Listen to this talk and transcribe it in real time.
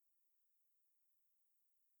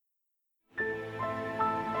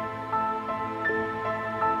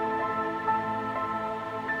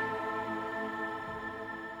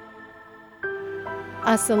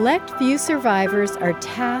A select few survivors are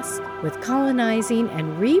tasked with colonizing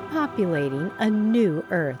and repopulating a new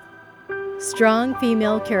Earth. Strong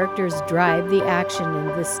female characters drive the action in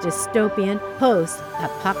this dystopian,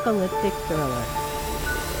 post-apocalyptic thriller.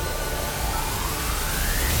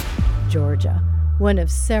 Georgia, one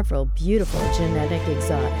of several beautiful genetic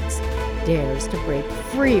exotics, dares to break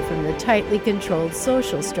free from the tightly controlled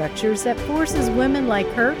social structures that forces women like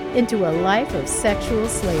her into a life of sexual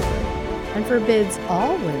slavery and forbids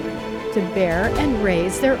all women to bear and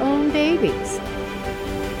raise their own babies.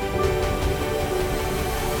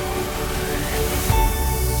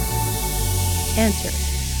 Enter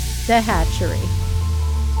the hatchery.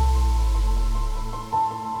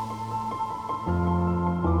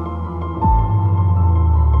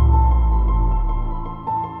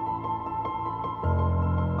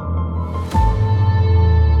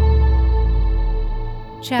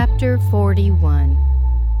 Chapter 41.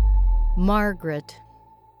 Margaret.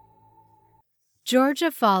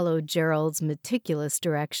 Georgia followed Gerald's meticulous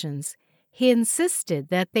directions. He insisted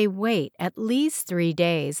that they wait at least 3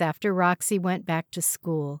 days after Roxy went back to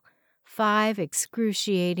school. 5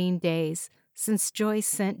 excruciating days since Joyce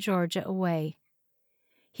sent Georgia away.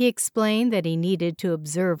 He explained that he needed to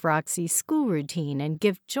observe Roxy's school routine and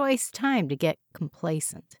give Joyce time to get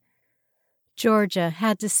complacent. Georgia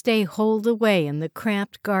had to stay holed away in the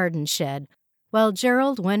cramped garden shed while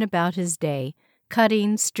Gerald went about his day,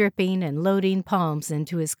 cutting, stripping, and loading palms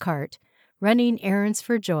into his cart, running errands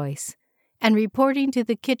for Joyce, and reporting to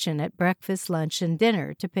the kitchen at breakfast, lunch, and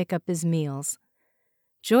dinner to pick up his meals.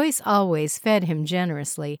 Joyce always fed him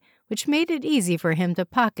generously, which made it easy for him to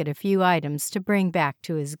pocket a few items to bring back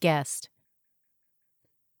to his guest.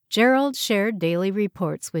 Gerald shared daily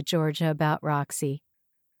reports with Georgia about Roxy.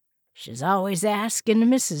 "She's always asking the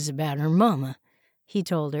missus about her mama," he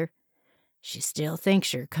told her. "She still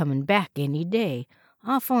thinks you're coming back any day,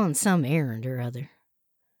 off on some errand or other.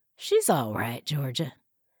 She's all right, Georgia.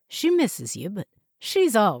 She misses you, but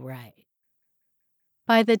she's all right."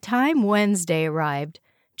 By the time Wednesday arrived,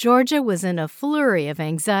 Georgia was in a flurry of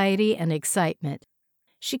anxiety and excitement.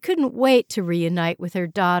 She couldn't wait to reunite with her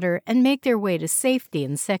daughter and make their way to safety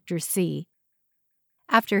in Sector C.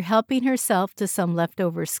 After helping herself to some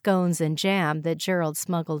leftover scones and jam that Gerald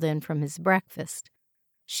smuggled in from his breakfast,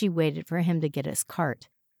 she waited for him to get his cart.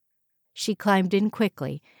 She climbed in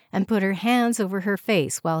quickly and put her hands over her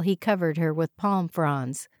face while he covered her with palm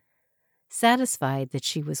fronds. Satisfied that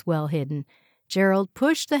she was well hidden, Gerald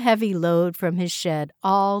pushed the heavy load from his shed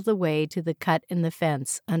all the way to the cut in the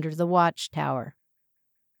fence under the watchtower.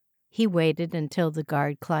 He waited until the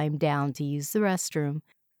guard climbed down to use the restroom,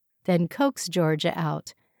 then coaxed Georgia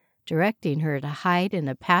out, directing her to hide in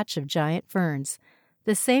a patch of giant ferns,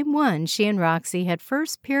 the same one she and Roxy had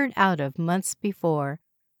first peered out of months before,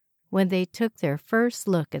 when they took their first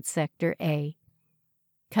look at Sector A,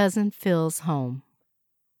 Cousin Phil's home.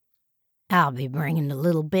 "I'll be bringing the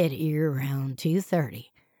little bit here around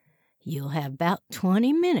 2:30. You'll have about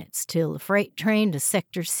 20 minutes till the freight train to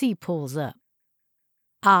Sector C pulls up.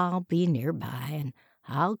 I'll be nearby, and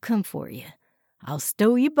I'll come for you. I'll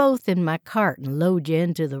stow you both in my cart and load you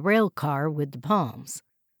into the rail car with the palms.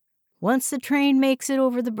 Once the train makes it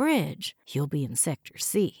over the bridge, you'll be in Sector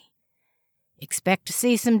C. Expect to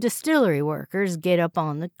see some distillery workers get up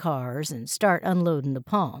on the cars and start unloading the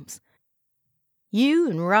palms. You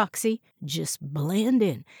and Roxy just blend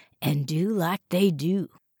in and do like they do.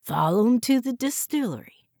 Follow 'em to the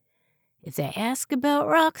distillery. If they ask about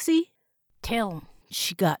Roxy, tell 'em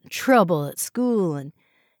she got in trouble at school and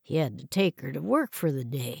you had to take her to work for the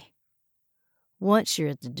day. Once you're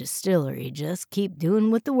at the distillery, just keep doing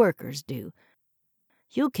what the workers do.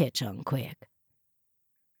 You'll catch on quick."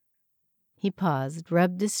 He paused,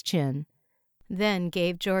 rubbed his chin, then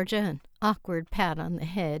gave Georgia an awkward pat on the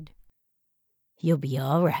head. "You'll be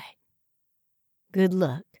all right. Good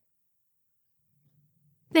luck."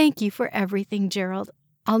 "Thank you for everything, Gerald.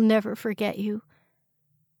 I'll never forget you."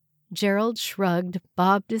 Gerald shrugged,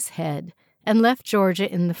 bobbed his head, and left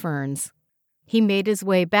Georgia in the ferns. He made his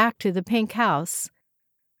way back to the pink house,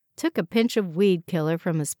 took a pinch of weed killer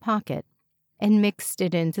from his pocket, and mixed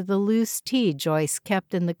it into the loose tea Joyce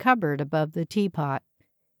kept in the cupboard above the teapot.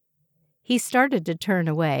 He started to turn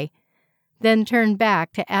away, then turned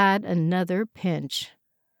back to add another pinch.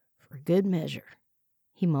 "For good measure,"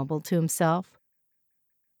 he mumbled to himself.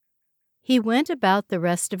 He went about the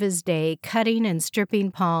rest of his day cutting and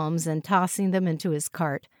stripping palms and tossing them into his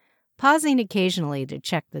cart, pausing occasionally to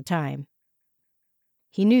check the time.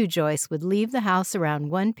 He knew Joyce would leave the house around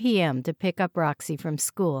 1 p.m. to pick up Roxy from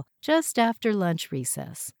school just after lunch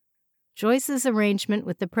recess. Joyce's arrangement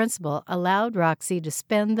with the principal allowed Roxy to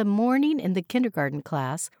spend the morning in the kindergarten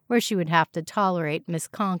class, where she would have to tolerate Miss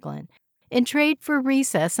Conklin, in trade for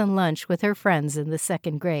recess and lunch with her friends in the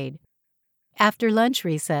second grade. After lunch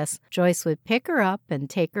recess, Joyce would pick her up and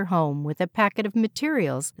take her home with a packet of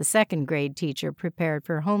materials the second grade teacher prepared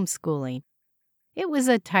for homeschooling. It was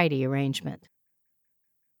a tidy arrangement.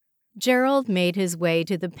 Gerald made his way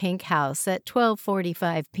to the pink house at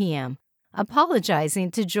 12:45 p.m., apologizing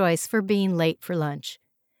to Joyce for being late for lunch.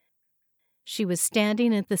 She was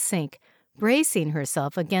standing at the sink, bracing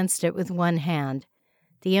herself against it with one hand.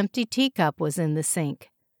 The empty teacup was in the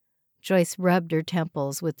sink. Joyce rubbed her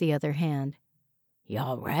temples with the other hand. "You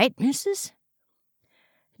all right, missus?"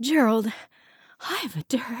 "Gerald, I have a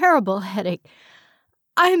terrible headache.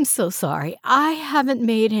 I'm so sorry. I haven't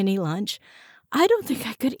made any lunch. I don't think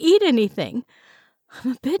I could eat anything.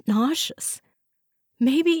 I'm a bit nauseous.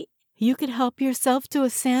 Maybe you could help yourself to a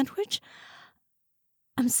sandwich?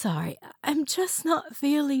 I'm sorry. I'm just not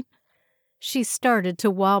feeling—" She started to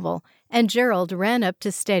wobble, and Gerald ran up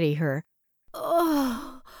to steady her.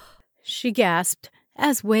 "Oh," she gasped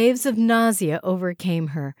as waves of nausea overcame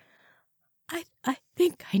her. I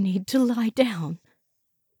think I need to lie down."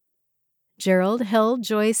 Gerald held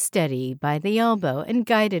Joyce steady by the elbow and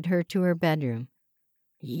guided her to her bedroom.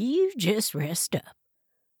 "You just rest up.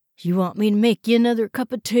 You want me to make you another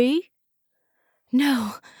cup of tea?"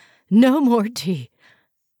 "No, no more tea."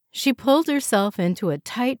 She pulled herself into a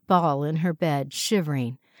tight ball in her bed,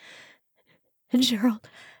 shivering. "Gerald,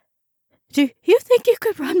 do you think you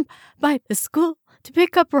could run by the school to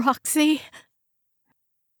pick up Roxy?"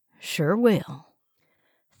 "Sure will."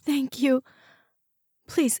 "Thank you.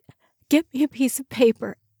 Please get me a piece of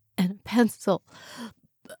paper and a pencil.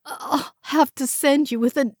 I'll have to send you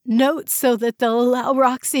with a note so that they'll allow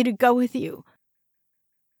Roxy to go with you."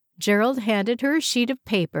 Gerald handed her a sheet of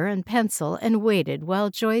paper and pencil and waited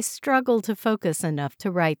while Joyce struggled to focus enough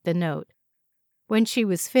to write the note. When she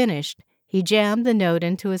was finished, he jammed the note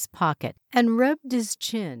into his pocket and rubbed his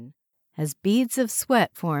chin as beads of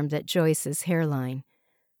sweat formed at Joyce's hairline.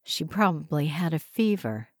 She probably had a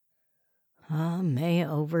fever. "I may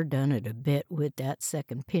have overdone it a bit with that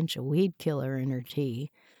second pinch of weed killer in her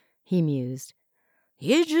tea," he mused.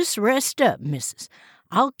 "You just rest up, missus.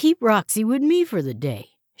 I'll keep Roxy with me for the day.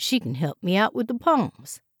 She can help me out with the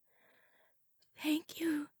palms." "Thank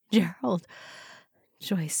you, Gerald,"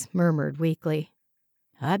 Joyce murmured weakly.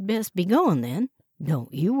 "I'd best be going then.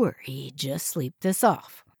 Don't you worry. Just sleep this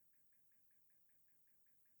off."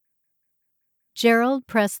 Gerald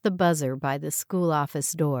pressed the buzzer by the school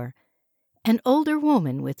office door. An older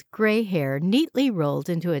woman with gray hair neatly rolled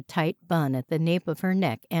into a tight bun at the nape of her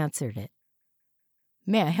neck answered it.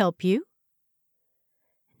 "May I help you?"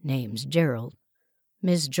 "Name's Gerald.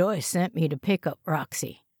 Miss Joyce sent me to pick up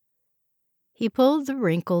Roxy." He pulled the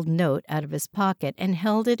wrinkled note out of his pocket and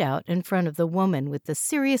held it out in front of the woman with the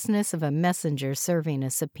seriousness of a messenger serving a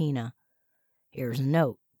subpoena. "Here's a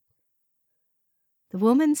note." The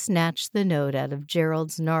woman snatched the note out of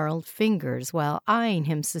Gerald's gnarled fingers while eyeing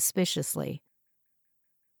him suspiciously.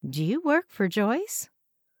 "Do you work for Joyce?"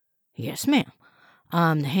 "Yes, ma'am.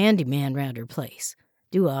 I'm the handyman round her place.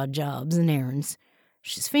 Do odd jobs and errands.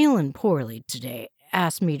 She's feeling poorly today.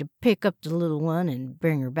 Asked me to pick up the little one and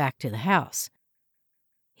bring her back to the house."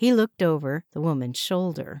 He looked over the woman's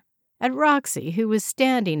shoulder at Roxy, who was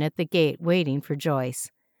standing at the gate waiting for Joyce.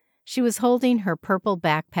 She was holding her purple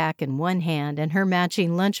backpack in one hand and her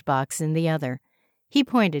matching lunchbox in the other. He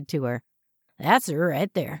pointed to her. "That's her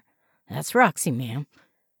right there. That's Roxy, ma'am."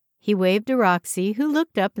 He waved to Roxy, who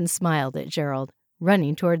looked up and smiled at Gerald,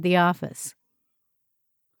 running toward the office.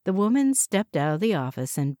 The woman stepped out of the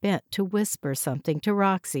office and bent to whisper something to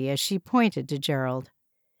Roxy as she pointed to Gerald.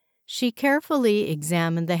 She carefully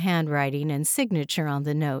examined the handwriting and signature on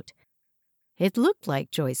the note. It looked like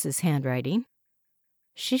Joyce's handwriting.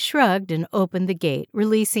 She shrugged and opened the gate,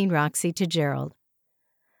 releasing Roxy to Gerald.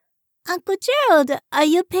 "Uncle Gerald, are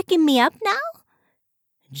you picking me up now?"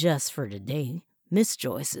 "Just for today. Miss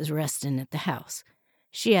Joyce is resting at the house.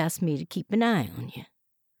 She asked me to keep an eye on you."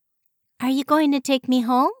 "Are you going to take me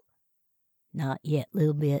home?" "Not yet,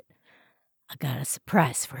 little bit. I got a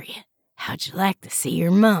surprise for you. How'd you like to see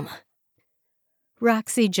your mama?"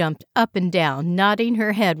 Roxy jumped up and down, nodding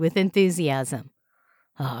her head with enthusiasm.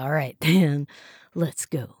 "All right, then. Let's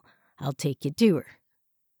go. I'll take you to her."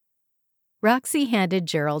 Roxy handed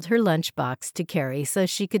Gerald her lunchbox to carry so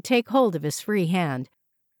she could take hold of his free hand.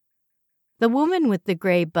 The woman with the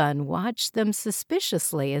gray bun watched them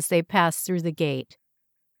suspiciously as they passed through the gate.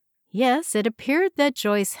 Yes, it appeared that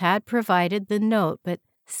Joyce had provided the note, but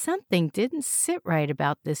something didn't sit right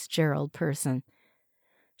about this Gerald person.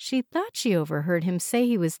 She thought she overheard him say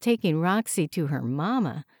he was taking Roxy to her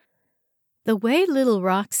mama. The way little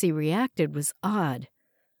Roxy reacted was odd.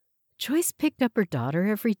 Joyce picked up her daughter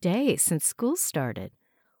every day since school started.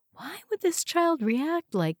 Why would this child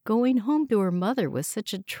react like going home to her mother was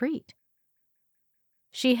such a treat?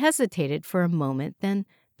 She hesitated for a moment, then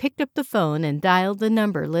picked up the phone and dialed the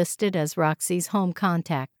number listed as Roxy's home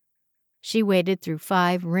contact. She waited through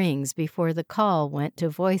 5 rings before the call went to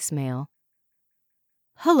voicemail.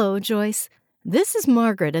 "Hello, Joyce. This is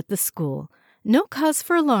Margaret at the school. No cause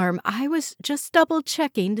for alarm. I was just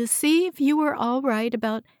double-checking to see if you were all right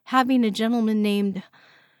about having a gentleman named—"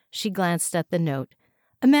 She glanced at the note.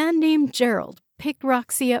 "A man named Gerald picked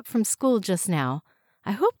Roxy up from school just now.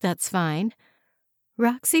 I hope that's fine.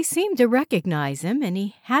 Roxy seemed to recognize him, and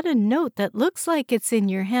he had a note that looks like it's in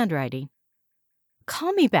your handwriting.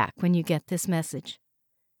 Call me back when you get this message."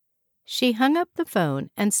 She hung up the phone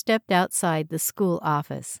and stepped outside the school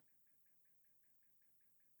office.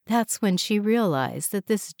 That's when she realized that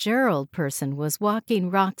this Gerald person was walking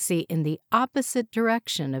Roxy in the opposite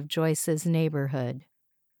direction of Joyce's neighborhood.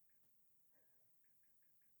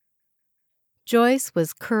 Joyce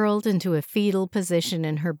was curled into a fetal position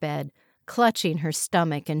in her bed, clutching her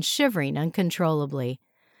stomach and shivering uncontrollably.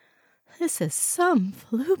 "This is some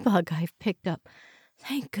flu bug I've picked up.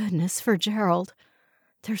 Thank goodness for Gerald.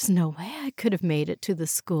 There's no way I could have made it to the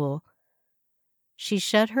school." She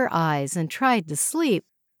shut her eyes and tried to sleep,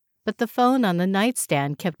 but the phone on the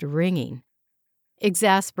nightstand kept ringing.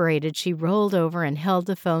 Exasperated, she rolled over and held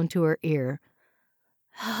the phone to her ear.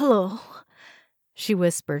 "Hello," she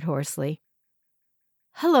whispered hoarsely.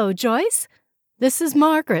 "Hello, Joyce. This is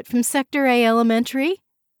Margaret from Sector A Elementary.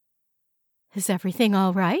 Is everything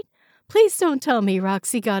all right? Please don't tell me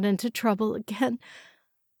Roxy got into trouble again.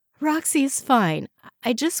 Roxy is fine.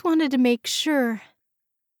 I just wanted to make sure.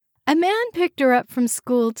 A man picked her up from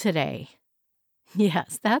school today."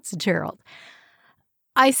 "Yes, that's Gerald.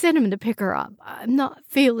 I sent him to pick her up. I'm not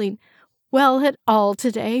feeling well at all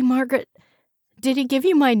today, Margaret. Did he give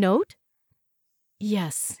you my note?"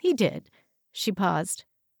 "Yes, he did." She paused.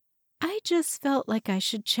 "I just felt like I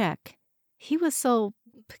should check. He was so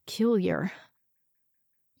peculiar."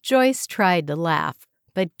 Joyce tried to laugh,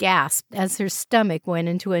 but gasped as her stomach went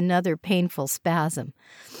into another painful spasm.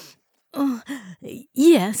 "Oh,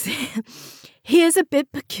 yes, he is a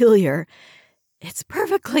bit peculiar. It's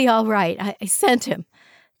perfectly all right. I sent him.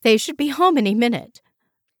 They should be home any minute."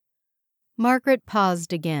 Margaret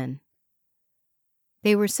paused again.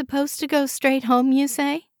 "They were supposed to go straight home, you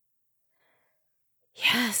say?"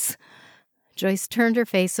 "Yes." Joyce turned her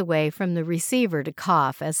face away from the receiver to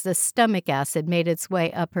cough as the stomach acid made its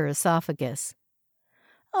way up her esophagus.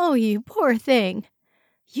 "Oh, you poor thing.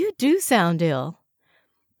 You do sound ill.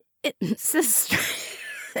 It's the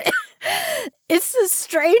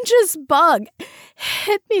strangest bug.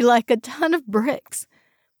 Hit me like a ton of bricks."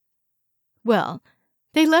 "Well,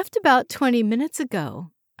 they left about 20 minutes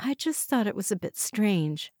ago. I just thought it was a bit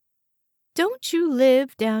strange. Don't you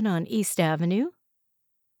live down on East Avenue?"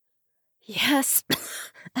 "Yes,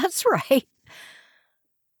 that's right."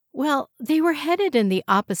 "Well, they were headed in the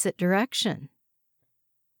opposite direction."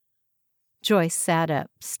 Joyce sat up,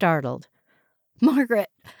 startled. "Margaret,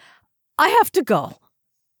 I have to go."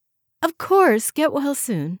 "Of course, get well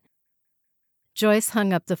soon." Joyce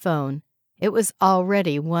hung up the phone. It was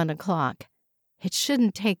already 1 o'clock. It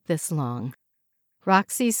shouldn't take this long.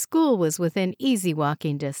 Roxy's school was within easy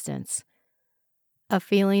walking distance. A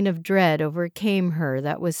feeling of dread overcame her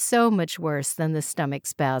that was so much worse than the stomach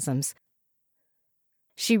spasms.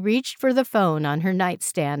 She reached for the phone on her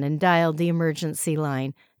nightstand and dialed the emergency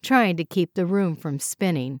line, trying to keep the room from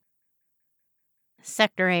spinning.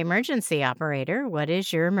 "Sector A emergency operator, what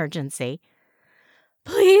is your emergency?"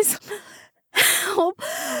 "Please help,"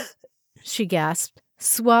 she gasped,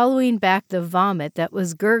 swallowing back the vomit that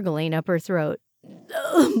was gurgling up her throat.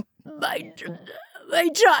 My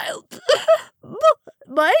child.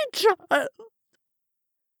 My child."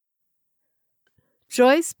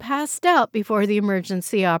 Joyce passed out before the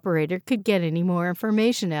emergency operator could get any more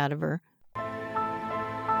information out of her.